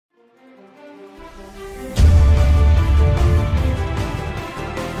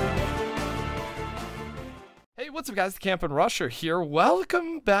up, guys? TheCampingRusher here.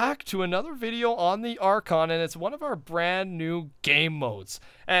 Welcome back to another video on the Archon, and it's one of our brand new game modes.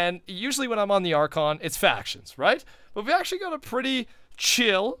 And usually when I'm on the Archon, it's factions, right? But we actually got a pretty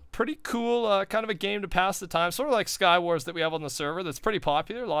chill, pretty cool kind of a game to pass the time, sort of like Sky Wars that we have on the server that's pretty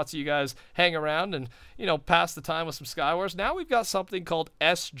popular. Lots of you guys hang around and, you know, pass the time with some Sky Wars. Now we've got something called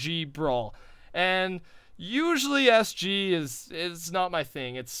SG Brawl. And usually SG is not my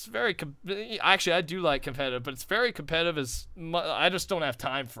thing. It's very actually I do like competitive, but it's very competitive. I just don't have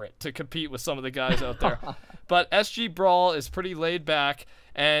time for it to compete with some of the guys out there. But SG Brawl is pretty laid back,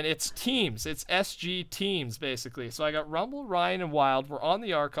 and it's teams. It's SG teams basically. So I got Rumble, Ryan, and Wild. We're on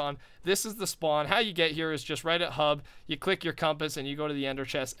the Archon. This is the spawn. How you get here is just right at hub. You click your compass and you go to the ender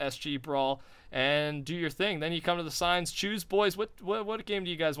chest, SG Brawl, and do your thing. Then you come to the signs. Choose, boys. What game do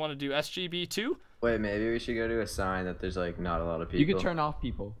you guys want to do? SGB2? Wait, maybe we should go to a sign that there's like not a lot of people. You can turn off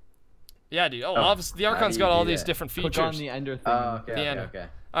people. Yeah, dude. Oh, obviously the Archon's got all these different features. Click on the ender thing. Oh, okay, okay.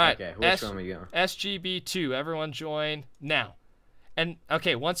 All right. Okay, which one are we going? SGB2. Everyone join now. And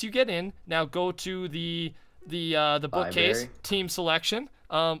okay, once you get in, now go to the bookcase team selection.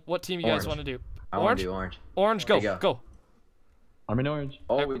 What team you guys want to do? I want to do orange. Orange, go. I'm in orange.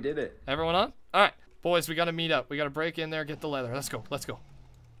 Oh, we did it. Everyone on? All right, boys, we got to meet up. We got to break in there, get the leather. Let's go.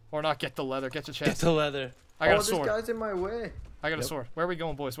 Or not get the leather, get the chest. Get the leather. I got a sword. This guy's in my way. I got a sword. Where are we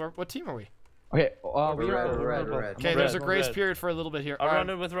going, boys? What team are we? Okay, we're red. Okay, there's a grace period for a little bit here. I'm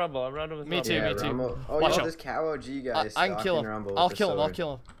running with Rumble. Me too. Oh, Watch yeah, out. this cow OG guy is I can kill him. Rumble I'll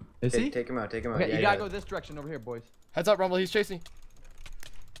kill him. Is he? Take him out. Okay, Yeah, you gotta go this direction over here, boys. Heads up, Rumble. He's chasing.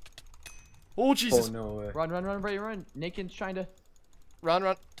 Oh, Jesus. Oh, no way. Run. Naked's trying to...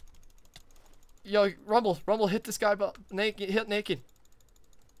 Run. Yo, Rumble, hit this guy, naked. Hit naked.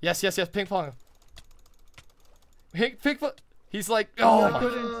 Yes, ping pong him. Ping pong. He's like,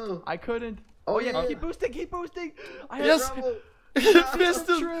 oh, I couldn't. Oh, yeah. Keep boosting. Yes. Fist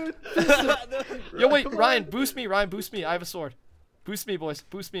him. Yo, wait, Ryan, boost me. I have a sword. Boost me, boys.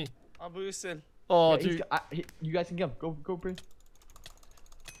 Boost me. I'm boosting. Oh, yeah, dude. You guys can get him. Go, Prince.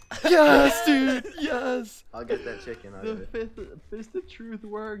 Yes, dude. Yes. I'll get that chicken. Fist of truth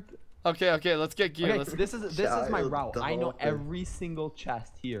worked. Okay, let's get gear. Okay, this is my route. I know every single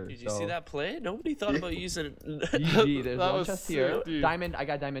chest here. Did you see that play? Nobody thought about using GG, there's one chest here. Dude. Diamond, I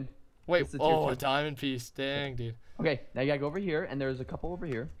got diamond. Wait, a diamond piece. Dang, dude. Okay, now you gotta go over here, and there's a couple over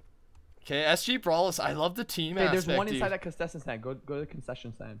here. Okay, SG Brawl is, I love the team aspect, there's one inside dude. that concession stand. Go to the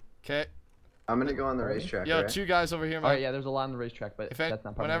concession stand. Okay. I'm gonna go on the racetrack. Yo, 2 guys over here, man. Alright, yeah, there's a lot on the racetrack, but that's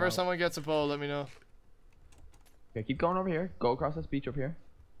not part whenever of the someone gets a bow, let me know. Okay, keep going over here. Go across this beach over here.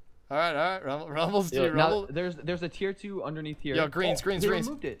 Alright. Rumble's dude. Now, there's a tier 2 underneath here. Yo, greens. They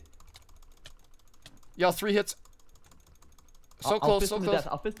removed it. Yo, 3 hits. So close.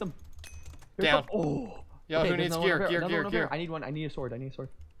 I'll fist them. Down. Oh. Yo, okay, who needs gear? I need a sword. There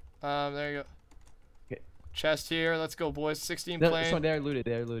you go. Okay. Chest here. Let's go, boys. 16 They're plane. They're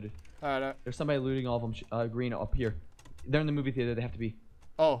looted. Alright. There's somebody looting all of them. Green up here. They're in the movie theater. They have to be.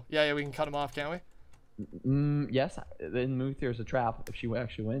 Oh, yeah, we can cut them off, can't we? Yes. In the movie theater is a trap. If she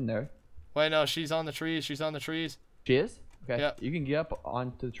actually went in there. Wait, no, she's on the trees. She is? Okay. Yeah. You can get up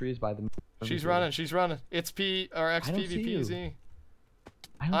onto the trees by the. She's running. It's P or XPVPZ.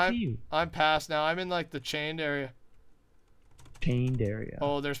 I don't see you. I'm past now. I'm in like the chained area.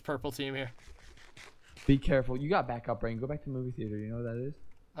 Oh, there's purple team here. Be careful. You got backup, Brain. Go back to the movie theater. You know what that is?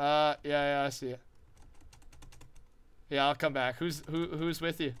 Yeah, I see it. Yeah, I'll come back. Who's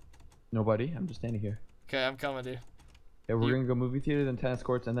with you? Nobody. I'm just standing here. Okay, I'm coming, dude. Yeah, we're gonna go movie theater, then tennis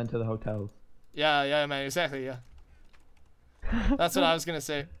courts, and then to the hotels. Yeah, man. Exactly. Yeah. That's what I was gonna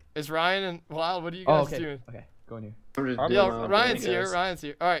say. Is Ryan and Wild? What are you guys doing? Okay, go in here. Yo, Ryan's here.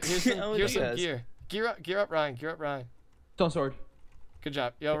 All right, here's some gear. Gear up, Ryan. Stone sword. Good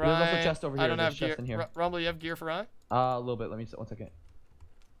job. Yo, Ryan. There's also chest over here. I don't have gear. Rumble, you have gear for Ryan? A little bit. Let me 1 second.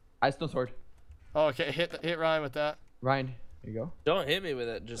 I stone sword. Oh, okay. Hit Ryan with that. Ryan, here you go. Don't hit me with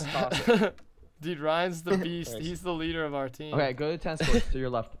it. Just toss it. Dude, Ryan's the beast. He's the leader of our team. Okay, go to tennis courts to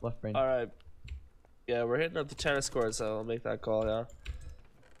your left, Brain. All right. Yeah, we're hitting up the tennis court, so I'll make that call. Yeah.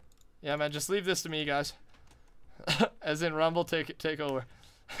 Yeah, man. Just leave this to me, guys. As in Rumble, take over.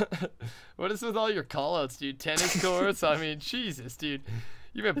 What is with all your callouts, dude? Tennis courts? I mean, Jesus, dude.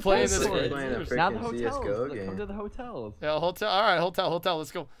 You've been playing this for years. Now the hotels. Come to the hotels. Yeah, hotel. All right, hotel.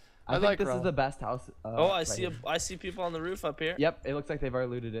 Let's go. I think this is the best house. I see people on the roof up here. Yep, it looks like they've already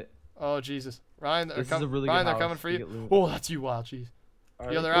looted it. Oh Jesus, Ryan, this is a really good Ryan, house. They're coming for you. Oh, that's you, Wild. Jeez.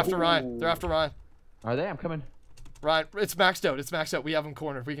 Yeah, they're after Ryan. Are they? I'm coming. Ryan, it's maxed out. We have him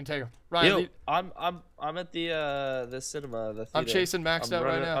cornered. We can take him. Ryan, Yo, I'm at the cinema. The theater. I'm chasing maxed out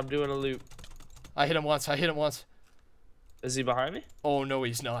right now. I'm doing a loop. I hit him once. Is he behind me? Oh no,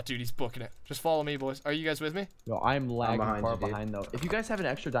 he's not, dude. He's booking it. Just follow me, boys. Are you guys with me? No, I'm lagging behind far you, dude. behind though. If you guys have an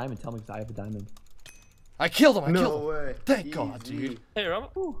extra diamond, tell me because I have a diamond. I killed him. I No killed him. way. Thank God, Easy. dude. Hey, Rama.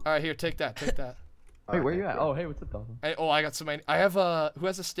 All right, here, take that. Take that. Wait, where Okay, you at? cool. Oh, hey, what's up, Dolphin? I got so many. I have who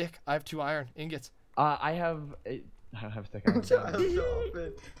has a stick? I have 2 iron ingots. I don't have stick iron. Child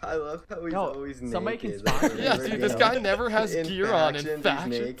Dolphin. I love how he's No, always naked. somebody can like, sponsor me. Yeah, wherever dude, he this goes. guy never has gear on in Factions,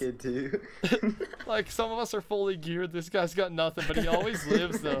 factions. He's naked too. Like some of us are fully geared. This guy's got nothing, but he always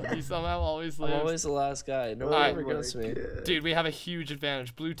lives though. He somehow always I'm lives. always the last guy. No one Alright. ever gets me. God. Dude, we have a huge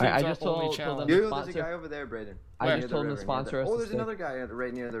advantage. Blue team's I our just told- only told challenge. them- Yo, there's a Sponsor- guy over there, Brayden. I Where? just told him to sponsor us. Oh, the there's stick. another guy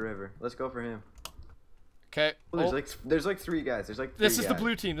right near the river. Let's go for him. Okay. Oh, there's like 3 guys. There's like 3 This is the guys.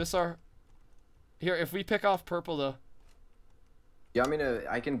 blue team. This is our. Here, if we pick off purple though. Yeah,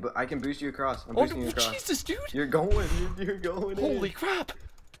 I can boost you across. I'm Oh, boosting you across. Jesus, dude! You're going. You're going. Holy in. crap!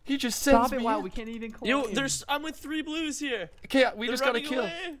 He just sends Stop it! me. Wow, in. we can't even claim. Yo, I'm with 3 blues here. Okay, we They're just gotta running kill.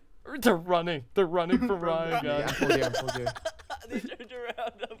 away. They're running. They're running from Ryan, Yeah, I'm guys. full gear. I'm full gear. They turned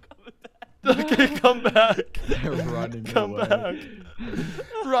around. I'm coming back. Okay, come back. They're running Come away. back.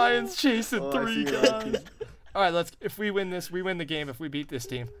 Ryan's chasing Oh, I 3 see you. guys. All right, let's. If we win this, we win the game. If we beat this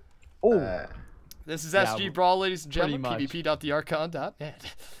team. Oh, This is Yeah, SG Brawl, ladies and pretty gentlemen. much.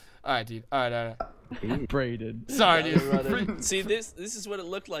 PvP.thearchon.net. All right, dude. All right. Braden. Sorry, They dude. were running. See, this is what it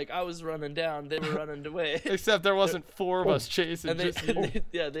looked like. I was running down. They were running away. Except there wasn't 4 of us chasing. And they, Just you.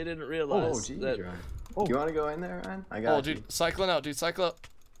 yeah, they didn't Oh, realize geez, that. Ryan. Oh. You want to go in there, Ryan? I got Oh, you. dude, cycling out, dude. Cycle out.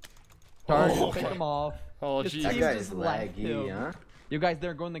 Darn, Oh, pick them off. Oh, His jeez. That team guy just is left laggy, him. huh? You guys,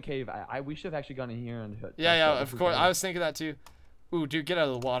 they're going in the cave. We should have actually gone in here and. Yeah, of course. I was thinking that too. Ooh, dude, get out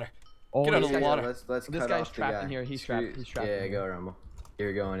of the water. Oh, Get out this of the guy- water. Let's This cut guy's off the trapped guy. in here. He's Screw- trapped. He's trapped Yeah, in go here. Rumble.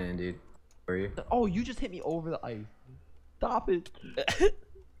 You're going in, dude. Where are you? Oh, you just hit me over the ice. Stop it.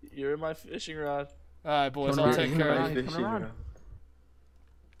 You're in my fishing rod. All right, boys, Coming I'll around, take coming care of around. you. He's coming around.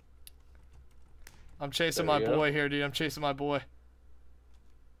 I'm chasing There my we go. boy here, dude. I'm chasing my boy.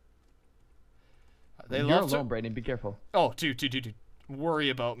 They You're love alone, to. Braden. Be careful. Oh, dude. Worry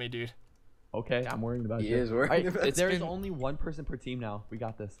about me, dude. Okay, I'm worried about He you. is worried Alright, about you. there's only 1 person per team now. We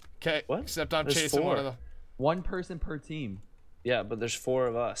got this. Okay. What? Except I'm There's chasing one 4. of them. 1 person per team. Yeah, but there's 4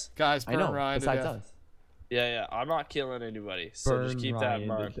 of us. Guys, I burn know. Ryan to Besides death. us. Yeah. I'm not killing anybody. So Burn just keep that Ryan in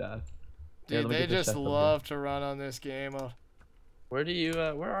to mind. death. Dude, let me they get this just chest over love to run on this game. Where are you,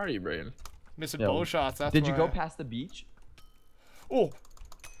 Brayden? Missing Yeah, bow shots. That's Did you where go I- past the beach?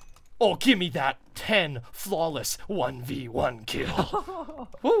 Oh, give me that 10 flawless 1v1 kill.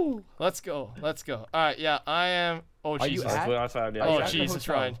 Woo! Let's go. All right, yeah, I am. Oh, Are you Jesus. at- That's what I found. Yeah. Are you Oh, at the Jesus,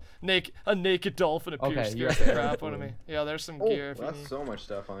 hotel? Ryan. A naked dolphin appears. Okay, you're Scares at the the crap out of me. Yeah, there's some Oh, gear if you that's need. so much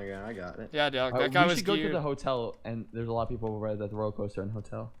stuff on the ground. I got it. Yeah, dog. Alright, That guy we was should go to geared. the hotel, and there's a lot of people over at the roller coaster and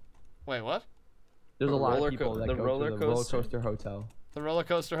hotel. Wait, what? There's a The lot roller of people co- that the go roller to the roller coaster? coaster hotel. The roller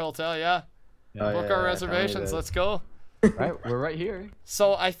coaster hotel, yeah. Yeah. Book our yeah, tell me reservations. that. Let's go. Right, we're right here.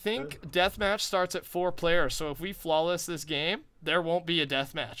 So I think deathmatch starts at 4 players. So if we flawless this game, there won't be a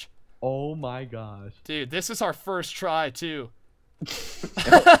deathmatch. Oh my gosh. Dude, this is our first try too.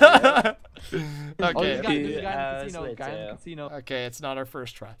 Oh, Okay. there's a guy in the Yes, casino. they Guy in the do. casino. Okay, it's not our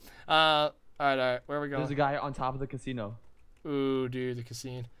first try. All right. Where are we There's a going? guy on top of the casino. Ooh, dude, the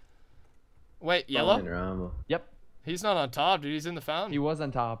casino. Wait, Fine, yellow? Rumble. Yep, He's not on top, dude. He's in the he fountain. was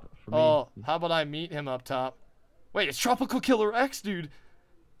on top for me. Oh, how about I meet him up top? Wait, it's Tropical Killer X, dude.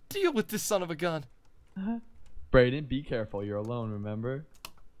 Deal with this son of a gun. Braden, be careful. You're alone, remember?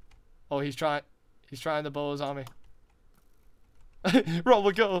 Oh, he's trying the bows on me.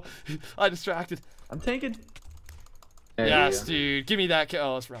 Rumble, go. I distracted. I'm tanking. There you Yes, go. dude. Give me that.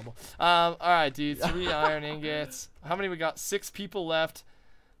 Oh, it's Rumble. All right, dude. 3 iron ingots. How many we got? 6 people left.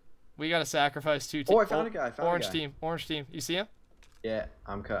 We gotta sacrifice 2 teams. Oh, I found a guy, I found a orange guy. team. Orange team. You see him? Yeah,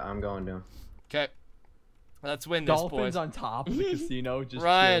 I'm going to him. Okay. Let's win this, Dolphins boys. on top of the casino. Just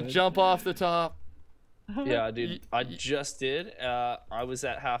Ryan, chilling. jump off the top. Yeah, dude. I just did. I was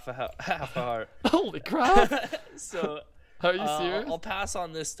at half a heart. Holy crap! So Are you serious? I'll pass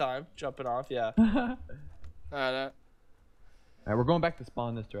on this time. Jumping off. Yeah. All right. Alright, we're going back to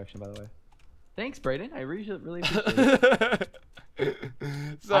spawn this direction, by the way. Thanks, Braden. I really appreciate it.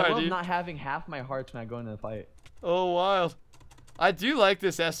 I Sorry, love dude. not having half my hearts when I go into the fight. Oh, wild. I do like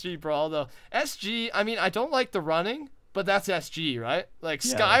this SG Brawl, though. SG, I mean, I don't like the running, but that's SG, right? Like,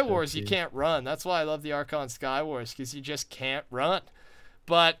 Yeah, Sky that's Wars, you SG. can't run. That's why I love the Archon Sky Wars, because you just can't run.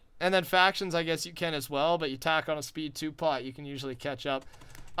 But, and then Factions, I guess you can as well, but you tack on a speed 2 pot, you can usually catch up.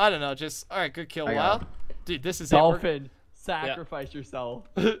 I don't know, just, all right, good kill, I got Wild. him. Dude, this is Dolphin, sacrifice yourself.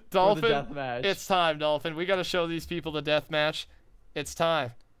 it. Dolphin, deathmatch. it's time, Dolphin. We got to show these people the death match. It's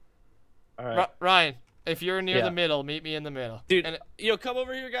time. All right. Ryan, If you're near Yeah. the middle, meet me in the middle. Dude, And yo, come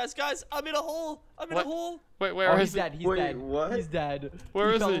over here, guys. Guys, I'm in a hole. I'm in What? a hole. wait, where Oh, is he's he? dead. He's Wait, dead. what? He's dead. Where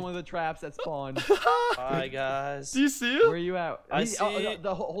he is fell he? in one of the traps that spawned. Bye, guys. Do you see Where are him? you at? I He's- oh, see-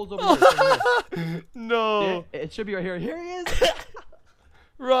 the hole's over here. It's right here. No. It should be right here. Here he is.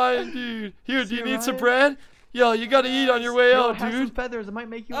 Ryan, dude. Here, do See you need some Ryan? bread? Yo, you gotta eat on your way Yo, out, have some dude. feathers. It might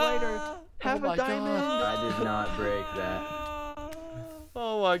make you lighter. Have Oh my a diamond. God. I did not break that.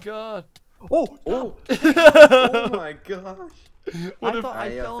 Oh my god. Oh, Oh! Oh my gosh! What I if thought I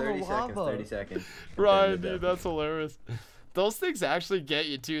Yeah, fell in 30 the seconds, lava. 30 seconds. Ryan, Pretend dude, it that's hilarious. Those things actually get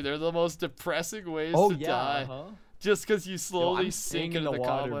you too. They're the most depressing ways Oh to yeah. die. Huh? Just because you Yo, slowly I'm sink staying into in the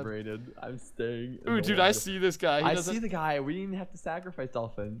water, cobweb. Braden. I'm staying. in Ooh, the dude, I water. see this guy. He I doesn't... see the guy. We didn't even have to sacrifice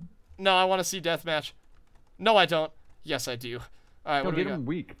Dolphin. No, I want to see deathmatch. No, I don't. Yes, I do. All right, No, what do we get got? him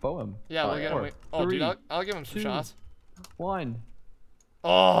weak. Bow him. Yeah, we'll Oh, get yeah. him. Oh, dude, Three, I'll give him some 2, shots. 1.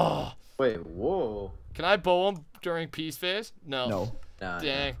 Oh, Wait, whoa. can I bow him during peace phase? No. No. Nah,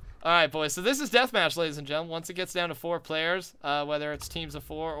 Dang. All right, boys. So this is deathmatch, ladies and gentlemen. Once it gets down to 4 players, whether it's teams of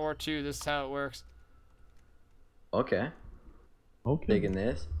 4 or 2, this is how it works. Okay. Okay. Digging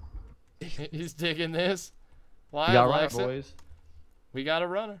this. He's digging this. We Why, got right, Alexa? boys. We got a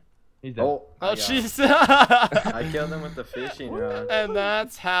runner. He's dead. Oh, Oh, I jeez. killed him with the fishing rod. And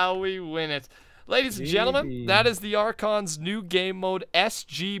that's how we win it. Ladies and gentlemen, Baby. that is the Archon's new game mode,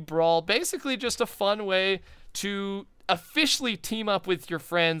 SG Brawl. Basically just a fun way to officially team up with your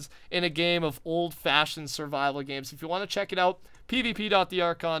friends in a game of old-fashioned survival games. If you want to check it out,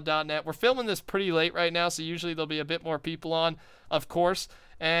 pvp.thearchon.net. We're filming this pretty late right now, so usually there'll be a bit more people on, of course.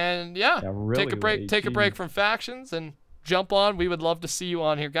 And yeah, really take a break. late, Take a break geez. from factions and jump on. We would love to see you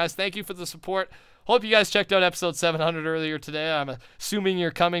on here, guys. Thank you for the support. Hope you guys checked out episode 700 earlier today. I'm assuming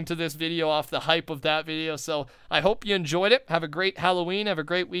you're coming to this video off the hype of that video, so I hope you enjoyed it. Have a great Halloween. Have a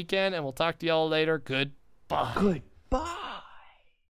great weekend, and we'll talk to y'all later. Goodbye. Goodbye.